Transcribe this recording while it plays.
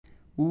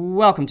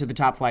Welcome to the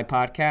Top Flight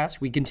Podcast.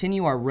 We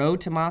continue our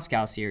Road to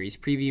Moscow series,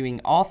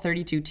 previewing all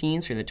 32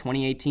 teams for the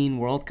 2018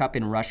 World Cup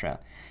in Russia.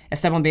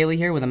 Esteban Bailey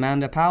here with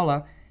Amanda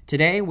Paula.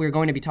 Today we're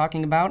going to be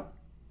talking about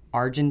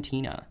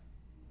Argentina.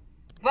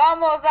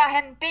 Vamos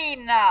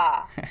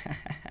Argentina!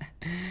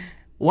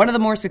 One of the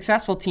more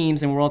successful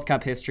teams in World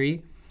Cup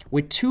history,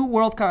 with two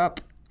World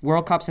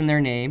Cups in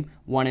their name,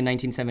 one in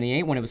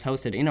 1978 when it was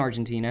hosted in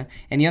Argentina,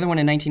 and the other one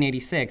in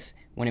 1986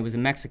 when it was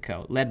in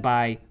Mexico, led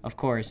by, of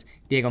course,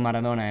 Diego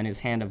Maradona and his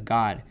Hand of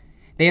God.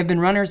 They have been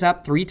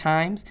runners-up 3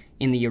 times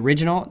in the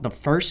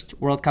first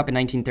World Cup in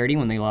 1930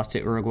 when they lost to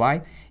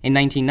Uruguay, in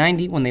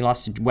 1990 when they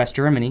lost to West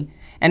Germany,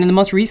 and in the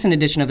most recent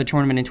edition of the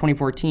tournament in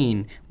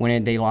 2014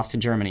 when they lost to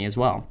Germany as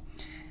well.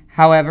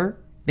 However,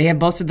 they have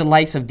boasted the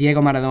likes of Diego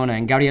Maradona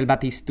and Gabriel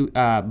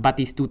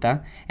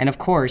Batistuta, and of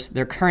course,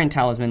 their current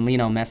talisman,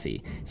 Lionel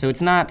Messi. So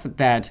it's not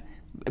that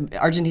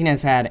Argentina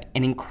has had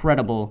an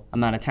incredible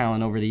amount of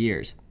talent over the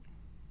years.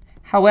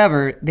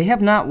 However, they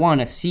have not won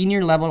a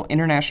senior-level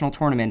international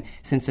tournament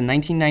since the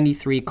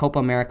 1993 Copa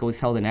America was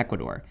held in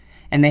Ecuador,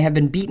 and they have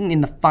been beaten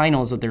in the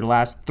finals of their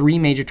last 3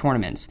 major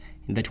tournaments,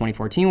 in the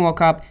 2014 World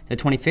Cup, the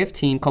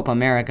 2015 Copa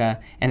America,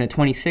 and the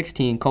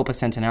 2016 Copa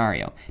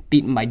Centenario,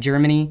 beaten by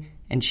Germany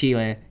and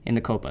Chile in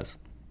the Copas.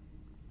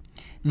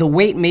 The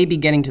weight may be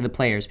getting to the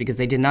players because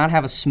they did not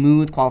have a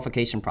smooth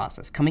qualification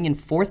process, coming in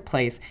 4th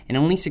place and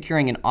only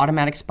securing an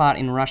automatic spot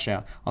in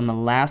Russia on the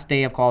last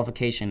day of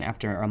qualification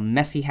after a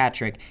Messi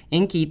hat-trick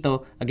in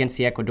Quito against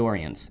the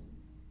Ecuadorians.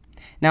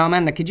 Now,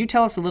 Amanda, could you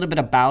tell us a little bit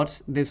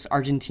about this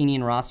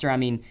Argentinian roster? I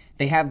mean,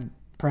 they have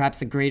perhaps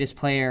the greatest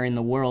player in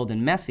the world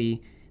in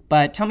Messi,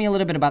 but tell me a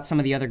little bit about some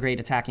of the other great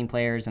attacking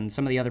players and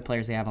some of the other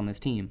players they have on this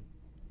team.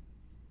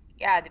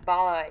 Yeah,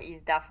 Dybala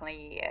is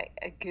definitely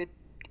a good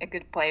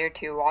player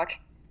to watch.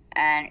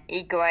 And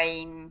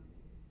Higuain,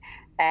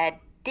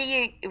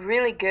 they're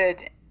really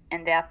good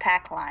in the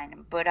attack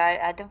line, but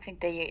I don't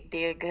think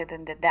they're good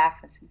in the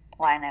defense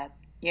lineup.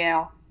 You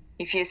know,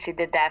 if you see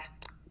the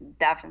defense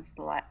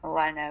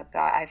lineup,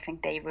 I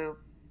think they will.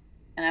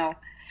 You know,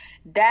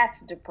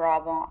 that's the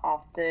problem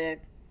of the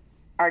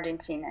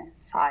Argentina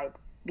side,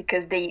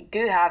 because they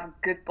do have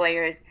good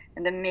players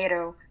in the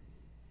middle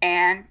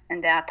and in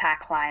the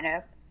attack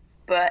lineup,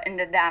 but in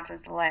the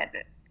defense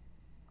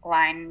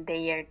line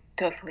they are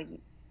totally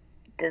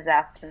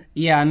disaster.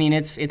 Yeah, I mean,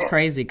 it's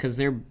crazy because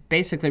they're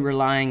basically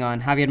relying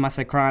on Javier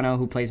Mascherano,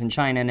 who plays in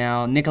China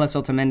now, Nicolas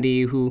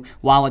Otamendi, who,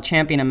 while a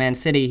champion of Man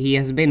City, he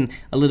has been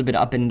a little bit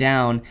up and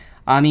down.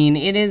 I mean,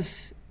 it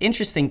is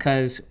interesting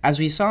because, as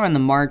we saw in the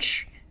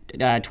March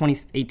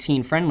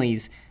 2018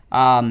 friendlies,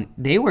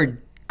 they were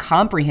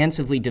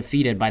comprehensively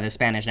defeated by the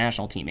Spanish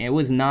national team. It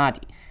was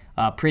not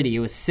pretty. It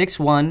was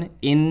 6-1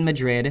 in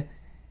Madrid.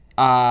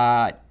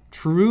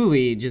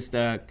 Truly just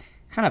a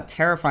kind of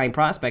terrifying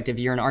prospect if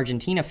you're an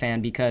Argentina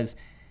fan because,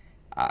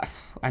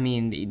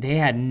 they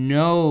had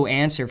no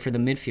answer for the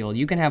midfield.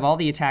 You can have all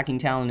the attacking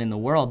talent in the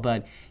world,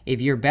 but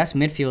if your best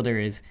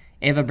midfielder is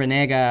Eva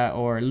Banega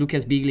or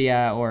Lucas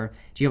Biglia or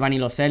Giovanni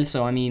Lo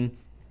Celso,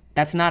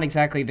 that's not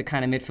exactly the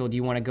kind of midfield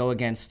you want to go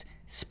against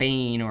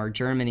Spain or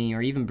Germany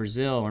or even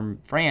Brazil or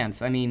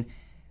France.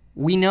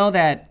 We know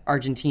that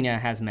Argentina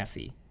has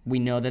Messi. We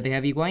know that they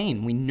have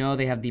Higuain. We know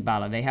they have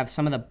Dybala. They have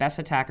some of the best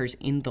attackers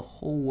in the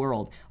whole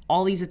world.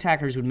 All these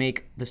attackers would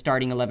make the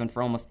starting 11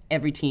 for almost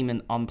every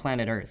team on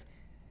planet Earth.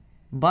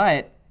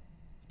 But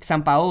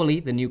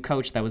Sampaoli, the new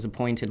coach that was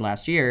appointed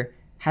last year,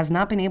 has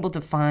not been able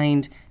to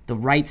find the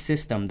right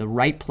system, the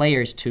right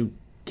players to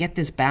get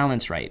this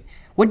balance right.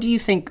 What do you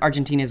think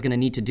Argentina is going to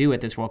need to do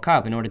at this World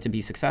Cup in order to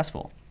be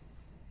successful?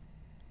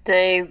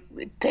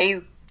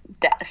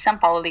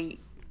 Sampaoli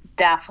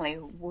definitely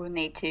will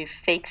need to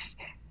fix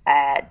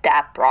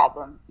that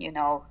problem,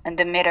 and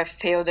the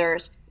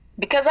midfielders,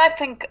 because I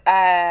think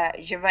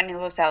Giovanni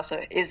Lo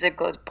Celso is a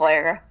good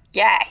player.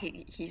 Yeah,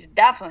 he's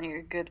definitely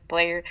a good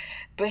player,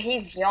 but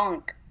he's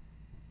young.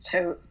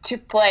 So to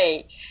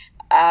play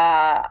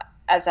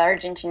as an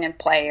Argentinian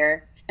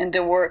player in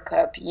the World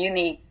Cup,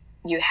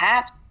 you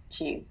have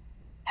to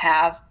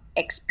have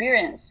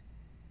experience,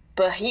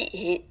 but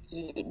he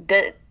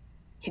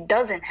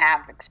doesn't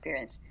have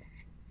experience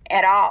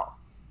at all.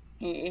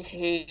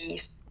 He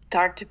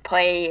start to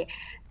play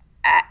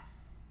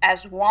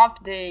as one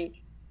of the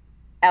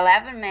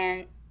 11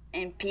 men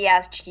in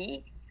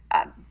PSG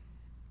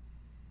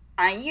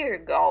a year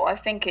ago. I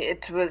think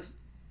it was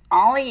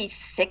only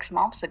 6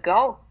 months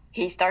ago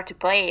he started to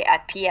play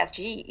at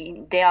PSG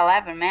in the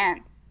 11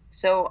 man.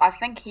 So I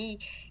think he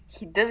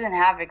doesn't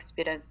have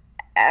experience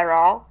at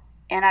all.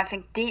 And I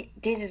think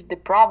this is the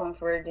problem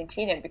for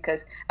Argentina,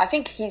 because I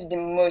think he's the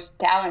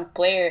most talented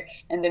player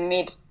in the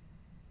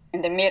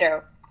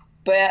middle,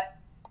 but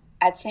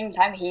at the same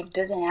time, he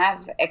doesn't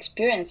have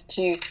experience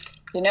to,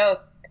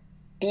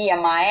 be a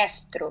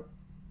maestro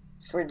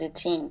for the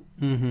team,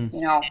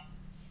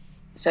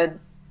 So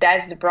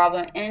that's the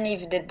problem. And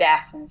if the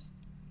defense,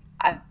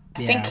 I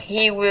think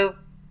he'll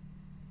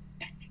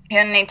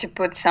need to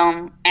put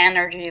some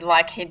energy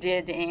like he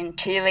did in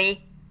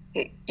Chile,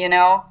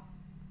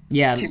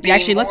 Yeah, to be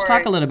actually, let's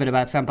talk a more. little bit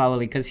about Sampaoli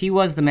because he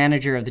was the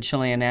manager of the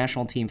Chilean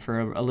national team for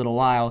a little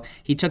while.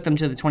 He took them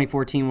to the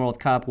 2014 World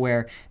Cup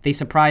where they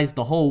surprised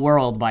the whole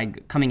world by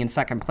coming in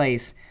second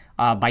place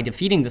by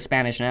defeating the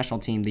Spanish national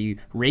team, the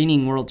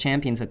reigning world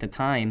champions at the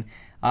time.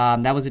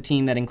 That was a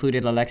team that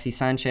included Alexis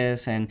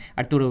Sanchez and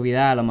Arturo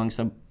Vidal amongst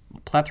a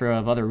plethora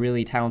of other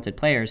really talented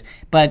players.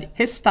 But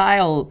his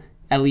style,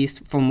 at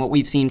least from what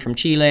we've seen from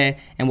Chile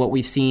and what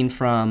we've seen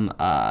from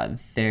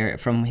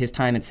from his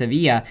time at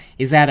Sevilla,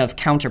 is that of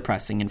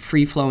counter-pressing and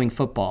free-flowing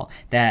football,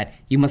 that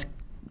you must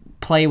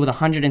play with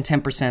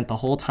 110% the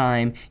whole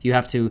time. You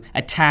have to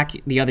attack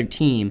the other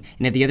team,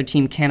 and if the other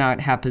team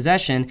cannot have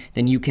possession,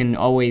 then you can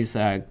always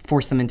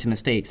force them into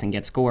mistakes and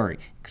get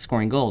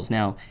scoring goals.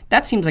 Now,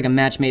 that seems like a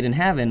match made in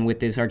heaven with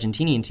this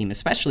Argentinian team,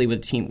 especially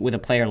with a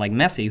player like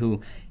Messi,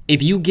 who,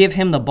 if you give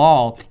him the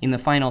ball in the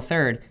final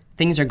third,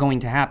 things are going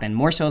to happen,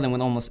 more so than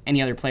with almost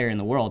any other player in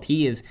the world.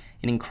 He is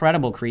an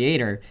incredible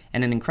creator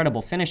and an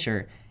incredible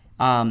finisher.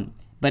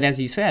 But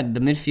as you said, the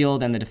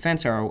midfield and the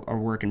defense are a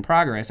work in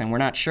progress, and we're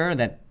not sure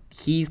that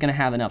he's going to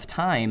have enough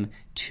time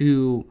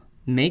to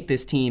make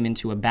this team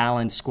into a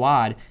balanced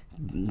squad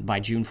by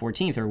June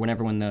 14th or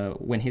whenever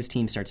when his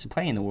team starts to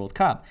play in the World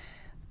Cup.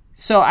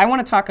 So I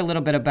want to talk a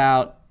little bit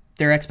about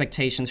their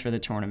expectations for the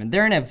tournament.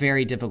 They're in a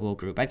very difficult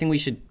group. I think we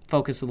should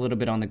focus a little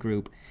bit on the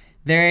group.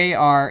 They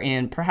are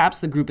in perhaps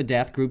the group of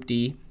death, Group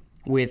D,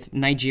 with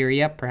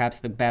Nigeria, perhaps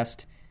the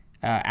best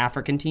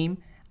African team,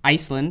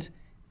 Iceland,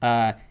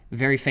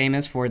 very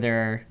famous for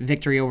their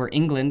victory over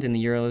England in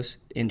the Euros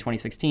in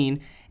 2016,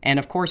 and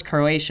of course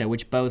Croatia,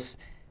 which boasts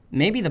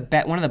maybe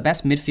one of the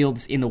best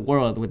midfields in the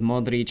world with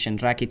Modric and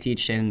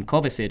Rakitic and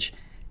Kovacic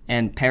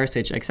and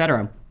Perisic,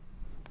 etc.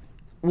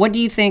 What do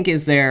you think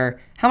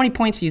how many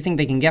points do you think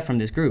they can get from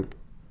this group?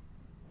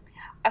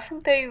 I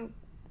think they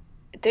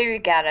will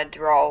get a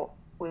draw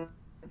with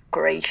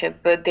Croatia,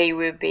 but they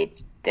will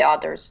beat the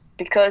others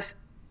because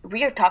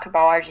we are talking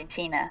about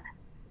Argentina.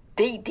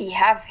 They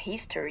have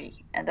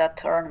history in that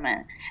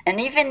tournament, and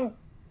even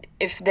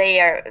if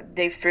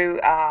they threw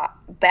a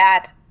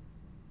bad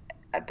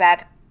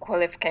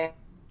qualification,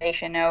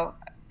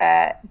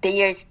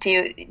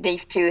 they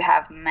still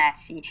have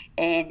Messi,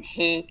 and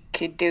he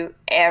could do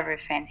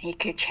everything. He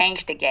could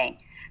change the game.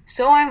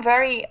 So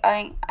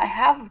I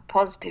have a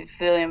positive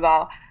feeling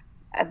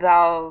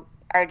about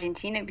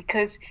Argentina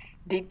because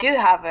they do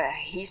have a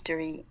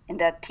history in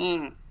that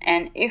team.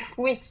 And if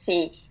we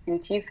see in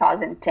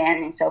 2010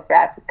 in South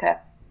Africa,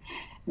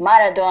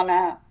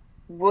 Maradona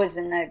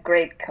wasn't a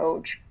great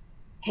coach.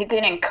 He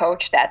didn't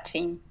coach that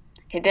team.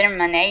 He didn't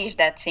manage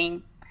that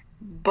team.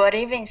 But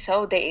even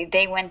so,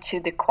 they went to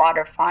the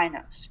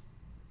quarterfinals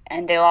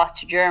and they lost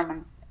to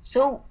Germany.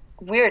 So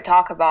we're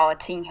talking about a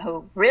team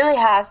who really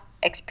has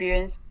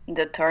experience in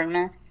the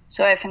tournament.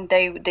 So I think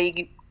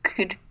they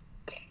could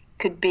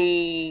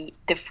be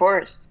the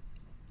first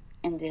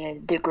in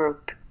the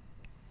group.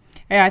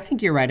 Yeah, I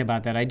think you're right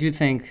about that. I do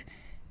think,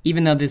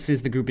 even though this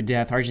is the group of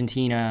death,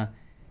 Argentina,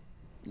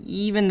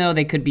 even though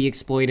they could be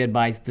exploited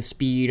by the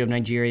speed of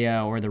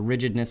Nigeria or the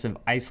rigidness of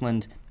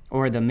Iceland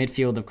or the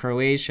midfield of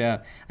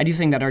Croatia, I do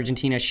think that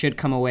Argentina should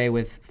come away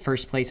with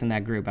first place in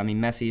that group. I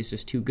mean, Messi is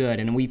just too good.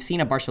 And we've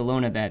seen at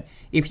Barcelona that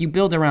if you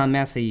build around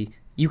Messi,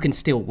 you can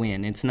still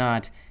win. It's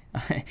not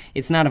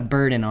a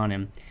burden on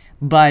him.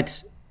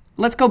 But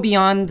let's go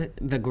beyond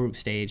the group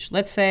stage.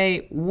 Let's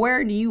say,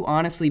 where do you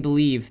honestly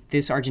believe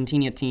this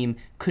Argentina team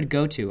could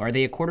go to? Are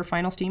they a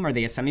quarterfinals team? Are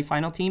they a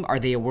semifinal team? Are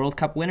they a World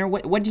Cup winner?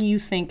 What do you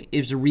think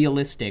is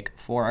realistic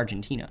for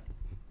Argentina?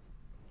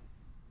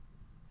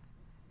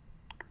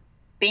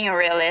 Being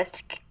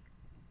realistic,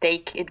 they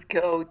could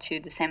go to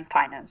the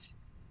semifinals.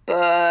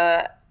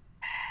 But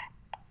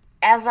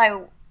as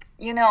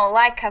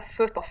like a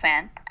football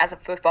fan,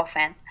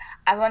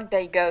 I want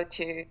they go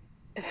to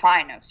the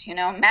finals.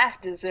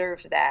 Messi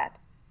deserves that.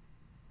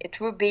 It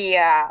would be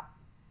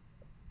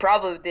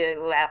probably the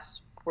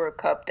last World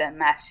Cup that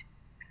Messi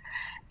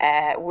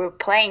will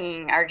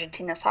playing in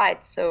Argentina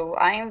side. So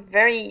I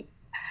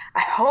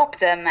hope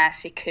that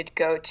Messi could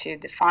go to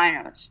the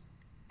finals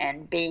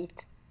and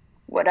beat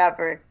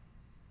whatever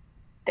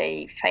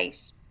they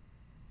face.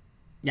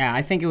 Yeah,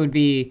 I think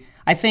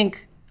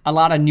a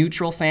lot of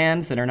neutral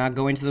fans that are not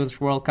going to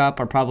this World Cup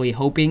are probably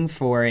hoping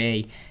for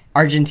a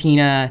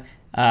Argentina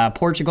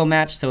Portugal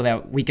match so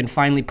that we can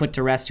finally put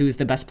to rest who's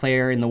the best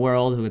player in the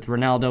world with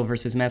Ronaldo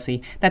versus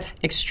Messi. That's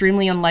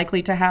extremely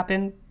unlikely to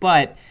happen,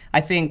 but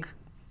I think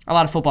a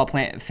lot of football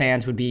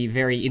fans would be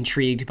very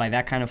intrigued by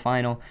that kind of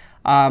final.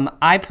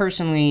 I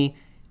personally,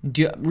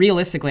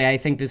 realistically, I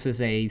think this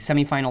is a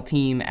semifinal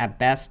team at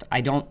best.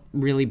 I don't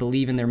really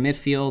believe in their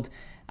midfield.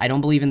 I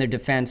don't believe in their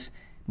defense.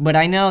 But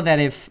I know that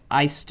if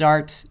I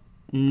start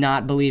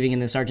not believing in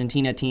this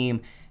Argentina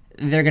team,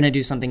 they're going to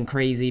do something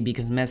crazy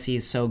because Messi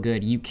is so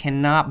good. You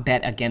cannot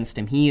bet against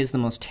him. He is the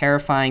most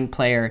terrifying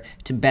player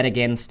to bet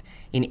against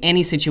in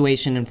any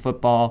situation in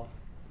football.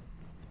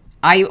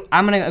 I'm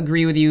going to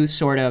agree with you,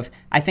 sort of.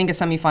 I think a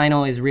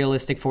semifinal is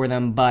realistic for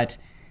them, but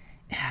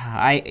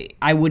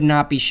I would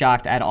not be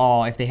shocked at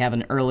all if they have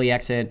an early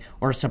exit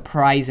or a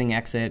surprising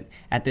exit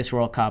at this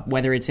World Cup,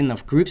 whether it's in the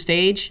group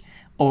stage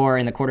or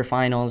in the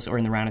quarterfinals or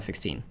in the round of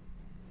 16.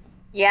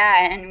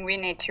 Yeah, and we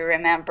need to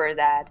remember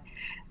that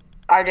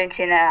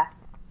Argentina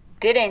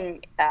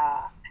didn't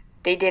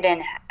they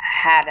didn't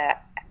had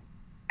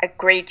a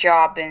great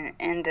job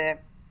in the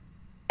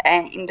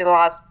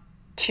last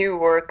two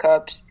World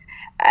Cups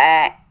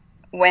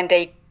when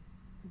they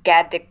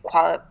got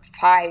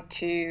qualified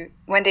to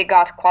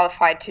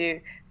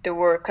the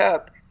World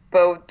Cup.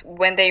 But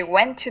when they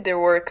went to the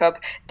World Cup,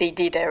 they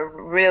did a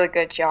really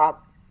good job.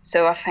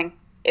 So I think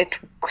it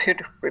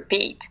could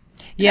repeat.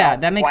 Yeah,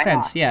 that makes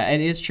sense. Not? Yeah,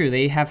 it is true.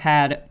 They have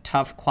had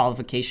tough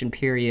qualification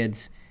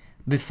periods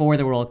before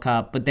the World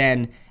Cup, but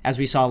then, as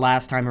we saw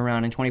last time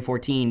around in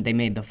 2014, they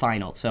made the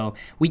final. So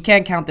we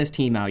can't count this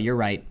team out. You're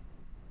right.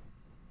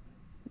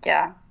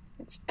 Yeah,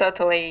 it's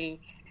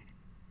totally,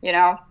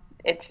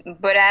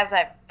 but as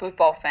a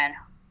football fan,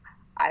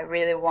 I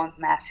really want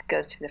Messi to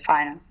go to the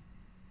final.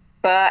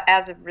 But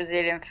as a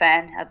Brazilian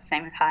fan, at the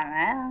same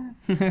time,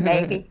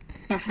 maybe.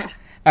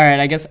 All right,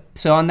 I guess,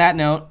 so on that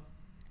note,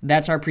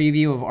 that's our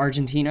preview of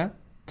Argentina.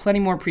 Plenty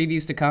more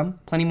previews to come,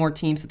 plenty more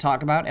teams to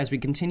talk about as we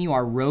continue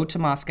our road to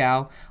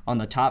Moscow on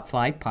the Top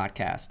Flight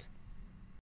podcast.